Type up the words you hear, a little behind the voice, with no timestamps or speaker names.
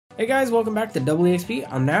Hey guys, welcome back to Double EXP.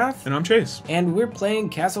 I'm Nath. And I'm Chase. And we're playing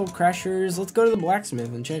Castle Crashers. Let's go to the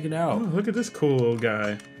blacksmith and check it out. Oh, look at this cool little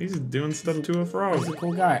guy. He's doing stuff to a frog. He's a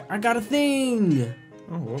cool guy. I got a thing!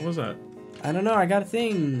 Oh, what was that? I don't know, I got a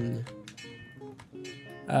thing.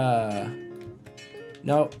 No,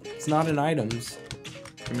 it's not in items.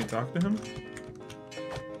 Can we talk to him?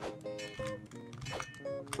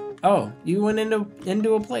 Oh, you went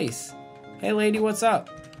into a place. Hey lady, what's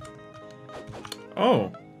up?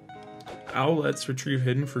 Oh. Owlets retrieve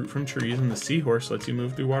hidden fruit from trees, and the seahorse lets you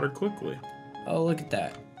move through water quickly. Oh, look at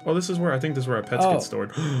that. Oh, this is where, I think this is where our pets get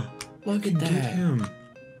stored. Look at that. Get him.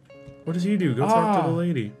 What does he do? Go talk to the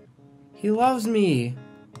lady. He loves me.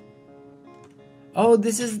 Oh,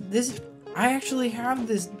 this. I actually have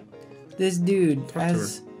this dude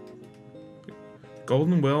as.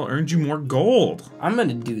 Golden Well earned you more gold. I'm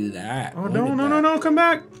gonna do that. Oh, no, come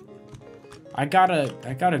back. I got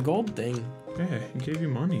a gold thing. Yeah, he gave you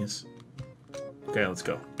monies. Okay, let's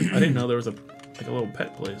go. I didn't know there was a little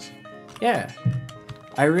pet place. Yeah.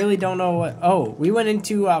 I really don't know what. Oh, we went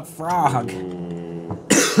into a frog.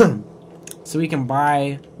 So we can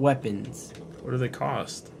buy weapons. What do they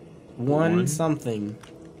cost? One something.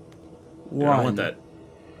 One. Yeah, I want that.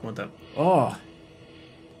 I want that. Oh.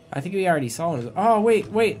 I think we already saw one. Oh,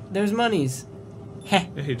 wait. There's monies. Heh.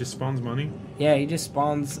 Yeah, he just spawns money? Yeah, he just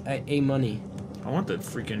spawns a money. I want that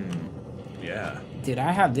freaking... Yeah. Dude,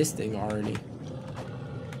 I have this thing already.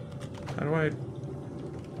 How do I...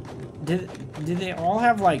 Did they all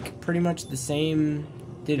have, like, pretty much the same...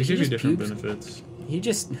 They give you different benefits. He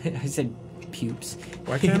just... I said poops.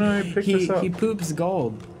 Why can't I pick this up? He poops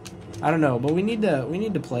gold. I don't know, but we need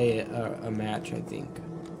to play a match, I think.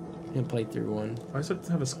 And play through one. Why does it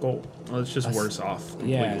have a skull? Oh, it's just worse off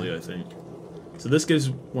completely, I think. So this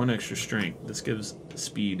gives one extra strength. This gives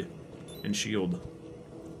speed and shield.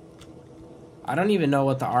 I don't even know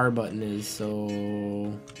what the R button is,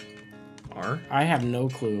 so... R? I have no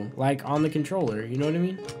clue. Like, on the controller, you know what I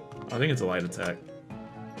mean? I think it's a light attack.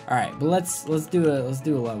 Alright, but let's do a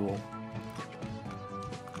level.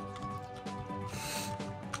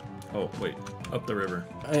 Oh, wait. Up the river.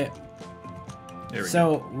 There we go.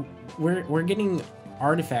 So, we're getting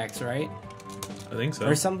artifacts, right? I think so.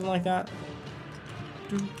 Or something like that.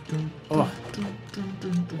 Oh.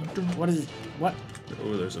 What is it? What?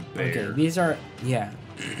 Oh, there's a bear. Okay, these are... Yeah.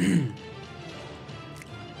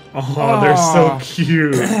 Oh, they're so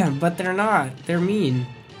cute. But they're not. They're mean.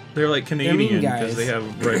 They're like Canadian because they have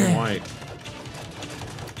red and white.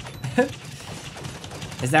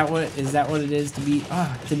 Is that what it is to be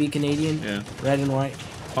Canadian? Yeah. Red and white.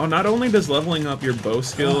 Oh, not only does leveling up your bow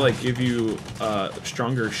skill like give you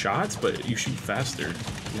stronger shots, but you shoot faster.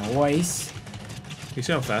 Nice. You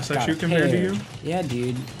see how fast I shoot compared to you? Yeah,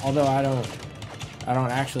 dude. Although I don't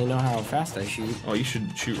actually know how fast I shoot. Oh, you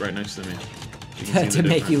should shoot right next to me. To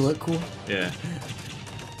make you look cool. Yeah.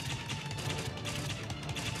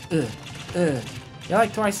 You're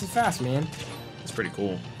like twice as fast, man. It's pretty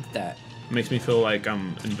cool. Look at that. It makes me feel like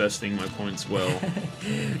I'm investing my points well.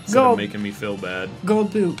 Instead Gold. of making me feel bad.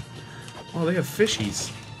 Gold boot. Oh, they have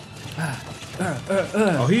fishies.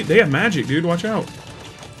 Oh, they have magic, dude. Watch out.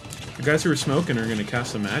 The guys who are smoking are gonna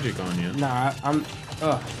cast some magic on you. Nah,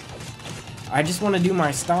 I just want to do my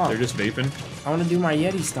stomp. They're just vaping. I want to do my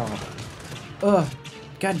Yeti stomp.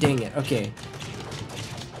 God dang it. Okay.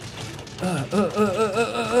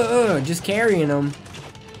 Just carrying them.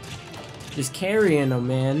 Just carrying them,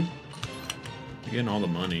 man. You're getting all the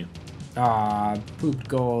money. Ah, pooped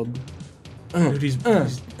gold. Dude, he's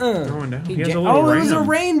throwing down. He has a little it ram. was a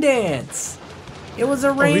rain dance. It was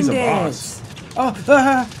a rain he's a dance.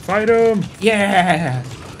 boss. Fight him! Yeah.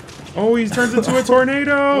 Oh, he turns into a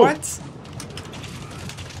tornado. What?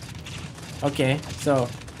 Okay, so.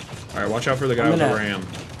 All right, watch out for the guy with the ram.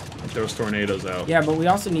 Those tornadoes out. Yeah, but we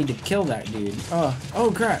also need to kill that dude. Oh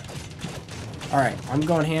crap. All right, I'm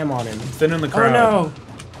going ham on him. Thin in the crowd. Oh no.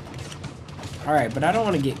 All right, but I don't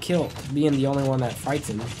want to get killed being the only one that fights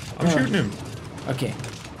him. I'm shooting him. Okay.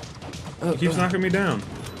 He keeps knocking me down.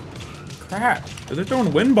 Crap. They're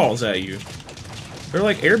throwing wind balls at you. They're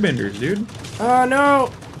like airbenders, dude. Oh no.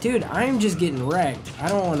 Dude, I'm just getting wrecked. I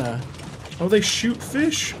don't want to... Oh, they shoot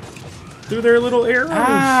fish through their little arrows.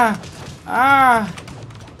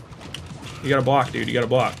 You gotta block, dude. You gotta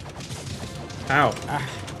block. Ow.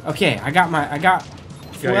 Okay, I got You got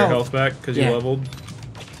your health back because you leveled.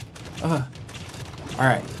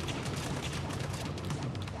 Alright.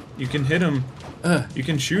 You can hit him. You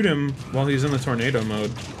can shoot him while he's in the tornado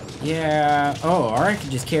mode. Yeah. Oh, or I could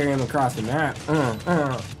just carry him across the map.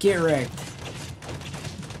 Get wrecked.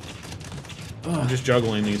 I'm just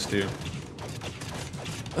juggling these two.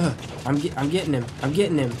 I'm getting him. I'm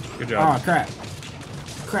getting him. Good job. Oh crap.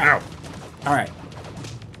 Crap. Ow. All right.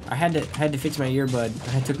 I had to fix my earbud.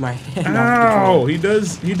 I took my hand off the Ow!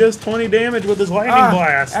 controller. He does 20 damage with his lightning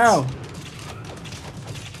blasts. Ow.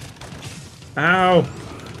 Ow!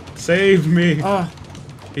 Save me. Oh.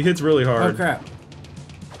 He hits really hard. Oh crap.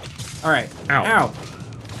 All right. Ow.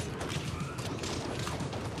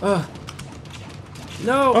 Ow.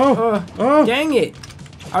 No. Oh. Dang it.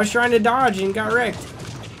 I was trying to dodge and got wrecked.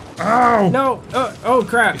 Ow! No. Oh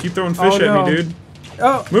crap. You keep throwing fish at me, dude.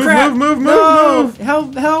 Oh, move, crap. move.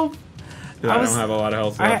 Help, help. Dude, I don't have a lot of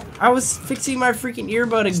health left. I was fixing my freaking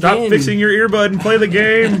earbud again. Stop fixing your earbud and play the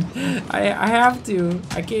game. I have to.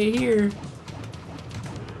 I can't hear.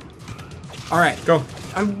 All right. Go.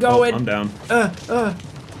 I'm going. Oh, I'm down.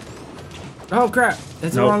 Oh, crap.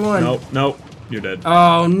 That's the wrong one. Nope. You're dead.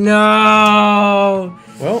 Oh, no.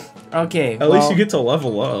 Well. Okay. At least you get to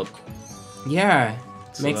level up. Yeah.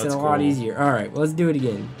 So Makes it a cool. lot easier. All right. Well, let's do it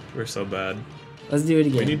again. We're so bad. Let's do it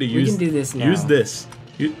again. We need to We use. can do this now. Use this.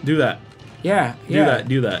 Do that. Yeah.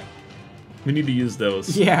 Do that. We need to use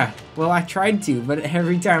those. Yeah. Well, I tried to, but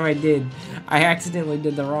every time I did, I accidentally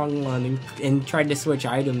did the wrong one and tried to switch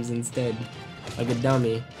items instead, like a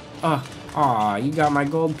dummy. Aw, you got my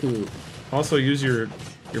gold poop. Also, use your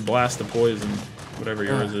blast to poison whatever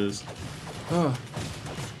yours is. Oh.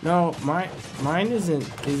 No, mine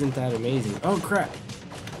isn't that amazing. Oh crap.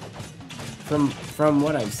 From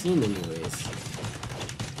what I've seen anyways.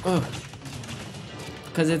 Ugh.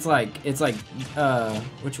 Cause it's like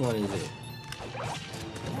which one is it?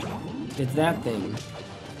 It's that thing.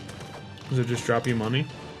 Does it just drop you money?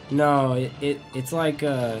 No, it's like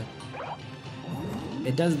it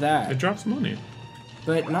does that. It drops money.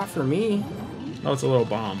 But not for me. Oh, it's a little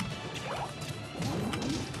bomb.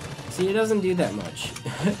 See, it doesn't do that much.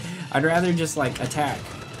 I'd rather just like attack.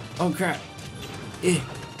 Oh crap.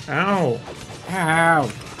 Ow. Ow.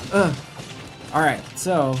 Ugh. Alright,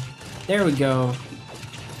 so there we go.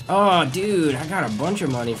 Oh dude, I got a bunch of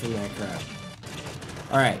money from that crap.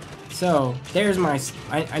 Alright, so there's my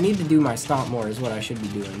I need to do my stomp more is what I should be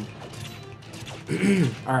doing.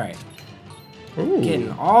 Alright.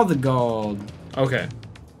 Getting all the gold. Okay.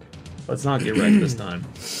 Let's not get wrecked this time.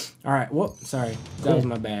 Alright, whoop, sorry. That Cool. was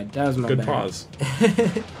my bad. That was my Good bad. pause.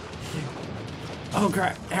 Oh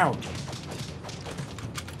crap, ow.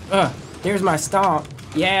 There's my stomp.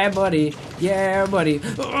 Yeah, buddy. Yeah, buddy.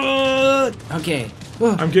 Okay.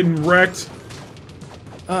 I'm getting wrecked.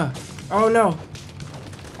 Oh no.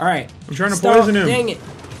 Alright. I'm trying to poison him. Dang it.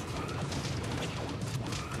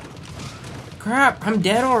 Crap, I'm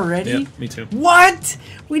dead already? Yep, me too. What?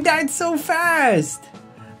 We died so fast.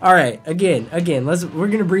 Alright, again. We're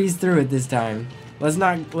gonna breeze through it this time. Let's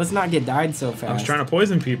not get died so fast. I was trying to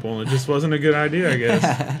poison people and it just wasn't a good idea, I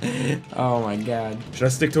guess. Oh my god. Should I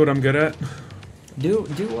stick to what I'm good at? Do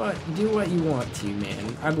what you want to,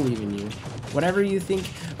 man. I believe in you. Whatever you think.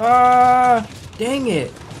 Dang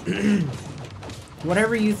it.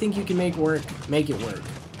 Whatever you think you can make work, make it work.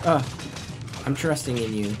 I'm trusting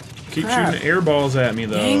in you. Keep Crap. shooting air balls at me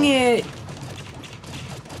though. Dang it.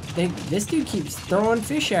 This dude keeps throwing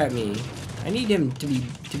fish at me. I need him to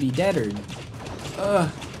be deadered. How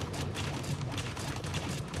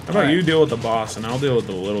about you deal with the boss and I'll deal with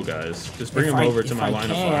the little guys? Just bring them over to my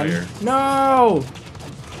line of fire. No!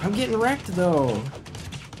 I'm getting wrecked though.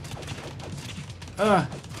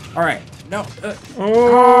 Alright. No.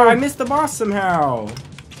 Oh, I missed the boss somehow.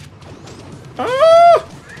 Oh!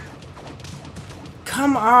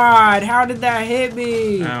 Come on! How did that hit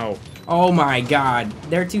me? Ow. Oh my god.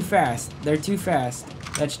 They're too fast. They're too fast.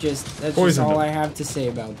 That's just all I have to say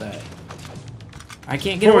about that. I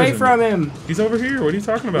can't get away from him. He's over here. What are you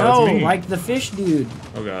talking about? No, It's me. like the fish dude.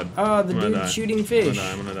 Oh god. The dude shooting fish.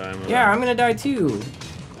 I'm gonna die. Yeah, I'm gonna die too.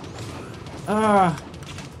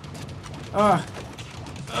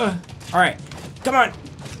 Alright. Come on.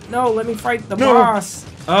 No, let me fight the boss.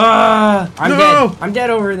 I'm dead. I'm dead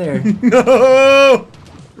over there. No!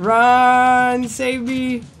 Run, save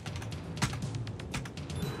me.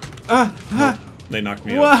 They knocked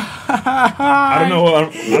me out. I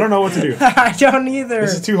don't know what to do. I don't either.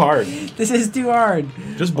 This is too hard. This is too hard.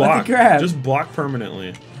 Just block. What the crap? Just block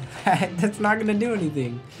permanently. That's not gonna do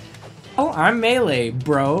anything. Oh, I'm melee,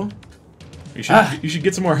 bro. You should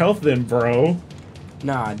get some more health then, bro.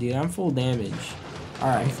 Nah, dude, I'm full damage.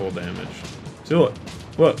 Alright. Full damage. See, look.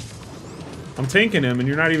 I'm tanking him and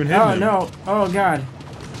you're not even hitting him. Oh, no. Oh, God.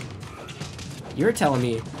 You're telling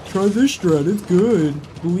me. Try this strat, it's good.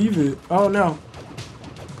 Believe it. Oh, no.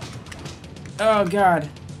 Oh, God.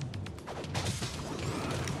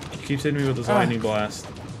 He keeps hitting me with his lightning blast.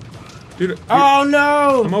 Dude, oh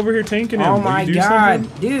no! I'm over here tanking him. Oh Will my you do god,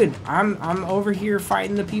 something? dude! I'm over here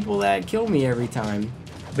fighting the people that kill me every time.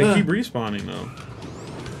 They keep respawning though.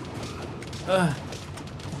 Ugh.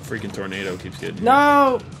 Freaking tornado keeps getting me.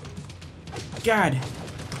 No! God.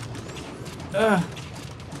 Ugh.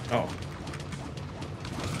 Oh.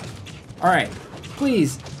 Alright.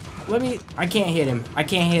 Please. Let me... I can't hit him. I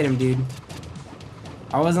can't hit him, dude.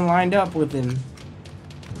 I wasn't lined up with him.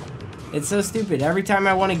 It's so stupid. Every time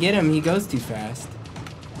I want to get him, he goes too fast.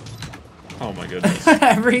 Oh my goodness.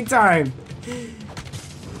 Every time.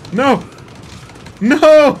 No!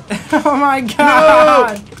 No! Oh my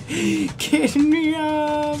god! No! Get me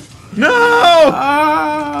up! No!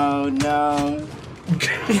 Oh no!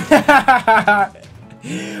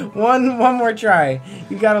 one more try.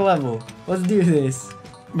 You got a level. Let's do this.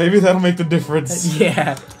 Maybe that'll make the difference.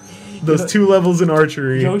 Yeah. Those 2 levels in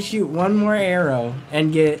archery. Go shoot one more arrow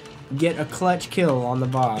and get a clutch kill on the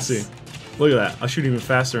boss. Let's see. Look at that. I'll shoot even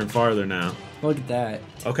faster and farther now. Look at that.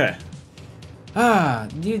 Okay. Ah,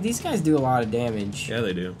 dude, these guys do a lot of damage. Yeah,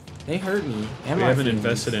 they do. They hurt me. And We my haven't feelings.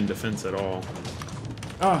 invested in defense at all.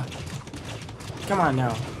 Oh. Come on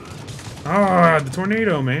now. Ah, the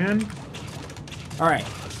tornado, man. Alright.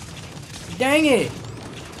 Dang it!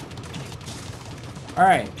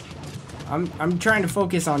 Alright. I'm trying to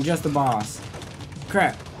focus on just the boss.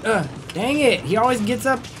 Crap. Ugh. Dang it! He always gets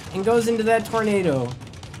up and goes into that tornado.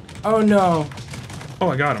 Oh no. Oh,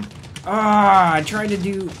 I got him. Ah, I tried to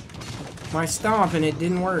do my stomp and it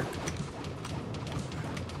didn't work.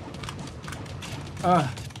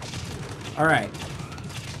 Alright.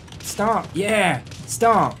 Stomp. Yeah.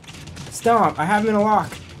 Stomp. Stomp. I have him in a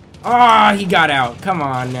lock. Ah, he got out. Come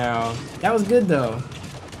on now. That was good though.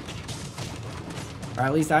 Or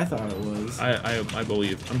at least I thought it was. I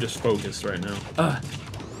believe. I'm just focused right now.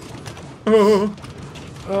 Oh.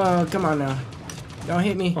 Oh, come on now. Don't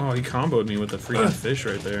hit me. Oh, he comboed me with a freaking fish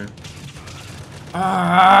right there.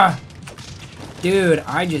 Ah. Dude,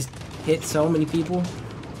 I just hit so many people.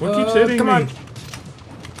 What keeps hitting come me? on.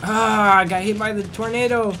 Ah, I got hit by the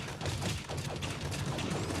tornado.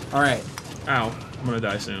 Alright. Ow. I'm gonna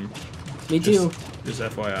die soon. Me too. Just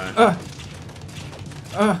FYI.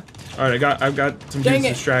 Alright, I've got some dudes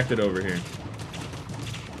distracted over here.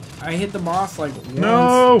 I hit the boss like once.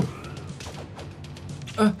 No!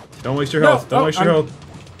 Don't waste your health. Don't waste your health.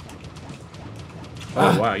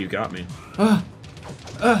 Oh, wow, you got me.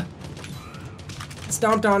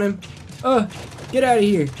 Stomped on him. Get out of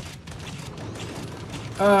here.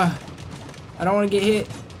 I don't want to get hit.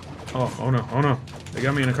 Oh no, oh no. They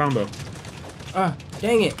got me in a combo.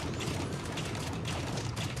 Dang it.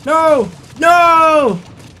 No! No!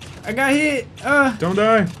 I got hit. Don't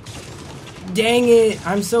die. Dang it.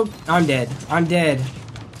 I'm dead. I'm dead.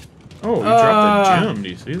 Oh, you dropped a gem. Do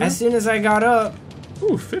you see that? As soon as I got up.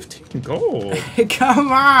 Ooh, 15 gold.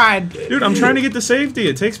 Come on. Dude, I'm trying to get to safety.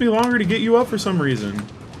 It takes me longer to get you up for some reason.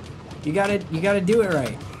 You gotta do it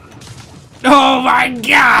right. Oh my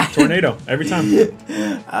god! Tornado, every time. Hey,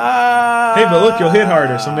 but look, you'll hit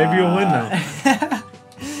harder, so maybe you'll win now.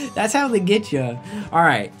 That's how they get you.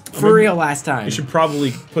 Alright, for real last time. You should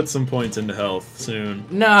probably put some points into health soon.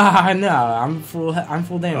 No, I'm full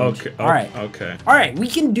damage. Okay. Alright. Okay. Alright, we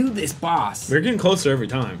can do this, boss. We're getting closer every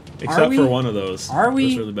time. Except for one of those. Are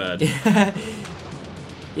we? Those are the bad.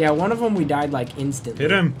 Yeah, one of them we died like instantly.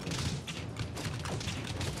 Hit him.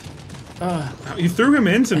 You threw him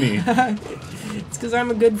into me. It's because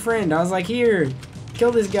I'm a good friend. I was like, here,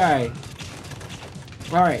 kill this guy.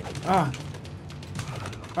 Alright. Oh,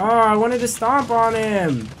 I wanted to stomp on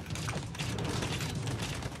him.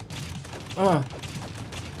 You're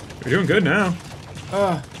doing good now.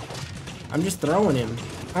 I'm just throwing him.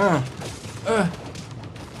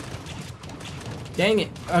 Dang it.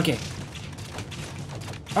 Okay.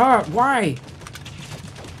 Why?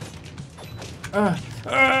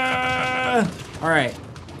 Alright.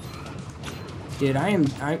 Dude, I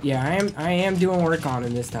am doing work on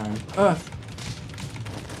him this time.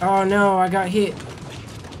 Oh no, I got hit.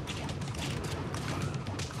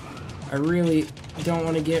 I really don't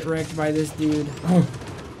want to get wrecked by this dude.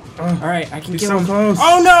 Alright, I can kill him. Close.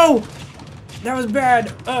 Oh no! That was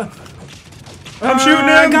bad. I'm shooting him.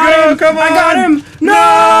 I got him. Come on. I got him.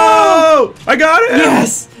 No! I got him.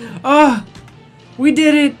 Yes. We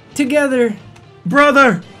did it together.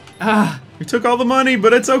 Brother. You took all the money,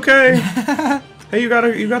 but it's okay. Hey, you got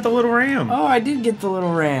the little ram. Oh, I did get the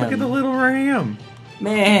little ram. Look at the little ram.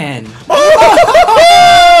 Man.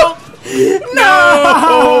 Oh!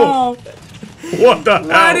 No! What the hell?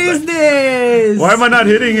 What is this? Why am I not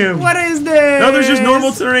hitting him? What is this? No, there's just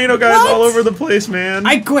normal tornado guys all over the place, man.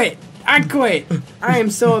 I quit. I quit. I am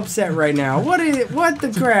so upset right now. What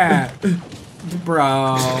the crap?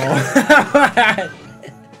 Bro.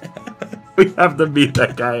 We have to beat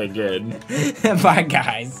that guy again. Bye,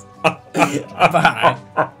 guys.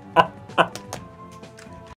 Bye.